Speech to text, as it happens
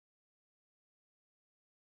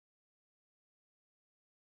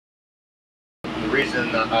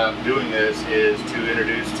reason I'm doing this is to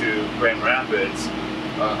introduce to Grand Rapids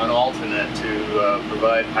an alternate to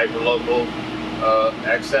provide hyperlocal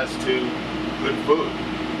access to good food.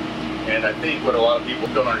 And I think what a lot of people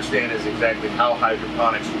don't understand is exactly how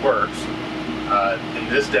hydroponics works. In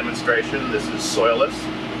this demonstration, this is soilless.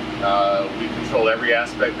 We control every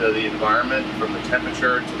aspect of the environment, from the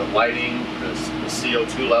temperature to the lighting, the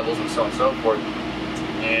CO2 levels, and so on and so forth.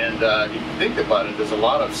 And if you think about it, there's a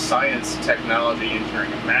lot of science, technology,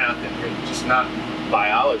 engineering, and math in here. Just not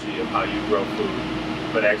biology of how you grow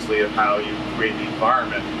food, but actually of how you create the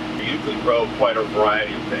environment. You can grow quite a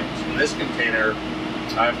variety of things. In this container,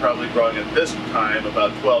 I'm probably growing at this time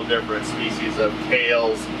about 12 different species of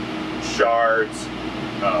kales, shards,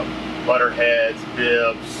 butterheads,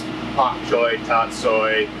 bibs, pak choy,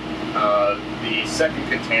 tatsoi. The second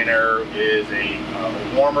container is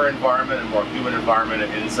a warmer environment, a more humid environment,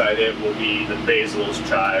 and inside it will be the basils,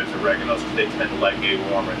 chives, oreganos, because they tend to like a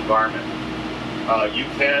warmer environment.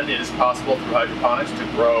 It is possible through hydroponics to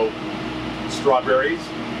grow strawberries,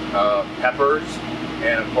 peppers,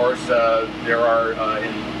 and of course there are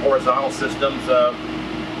in horizontal systems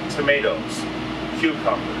tomatoes,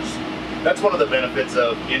 cucumbers. That's one of the benefits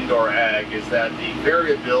of indoor ag, is that the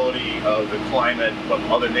variability of the climate, what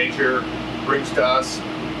Mother Nature brings to us,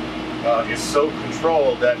 is so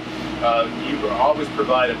controlled that you always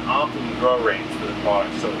provide an optimum grow range for the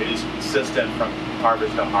product, so it is consistent from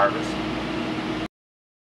harvest to harvest.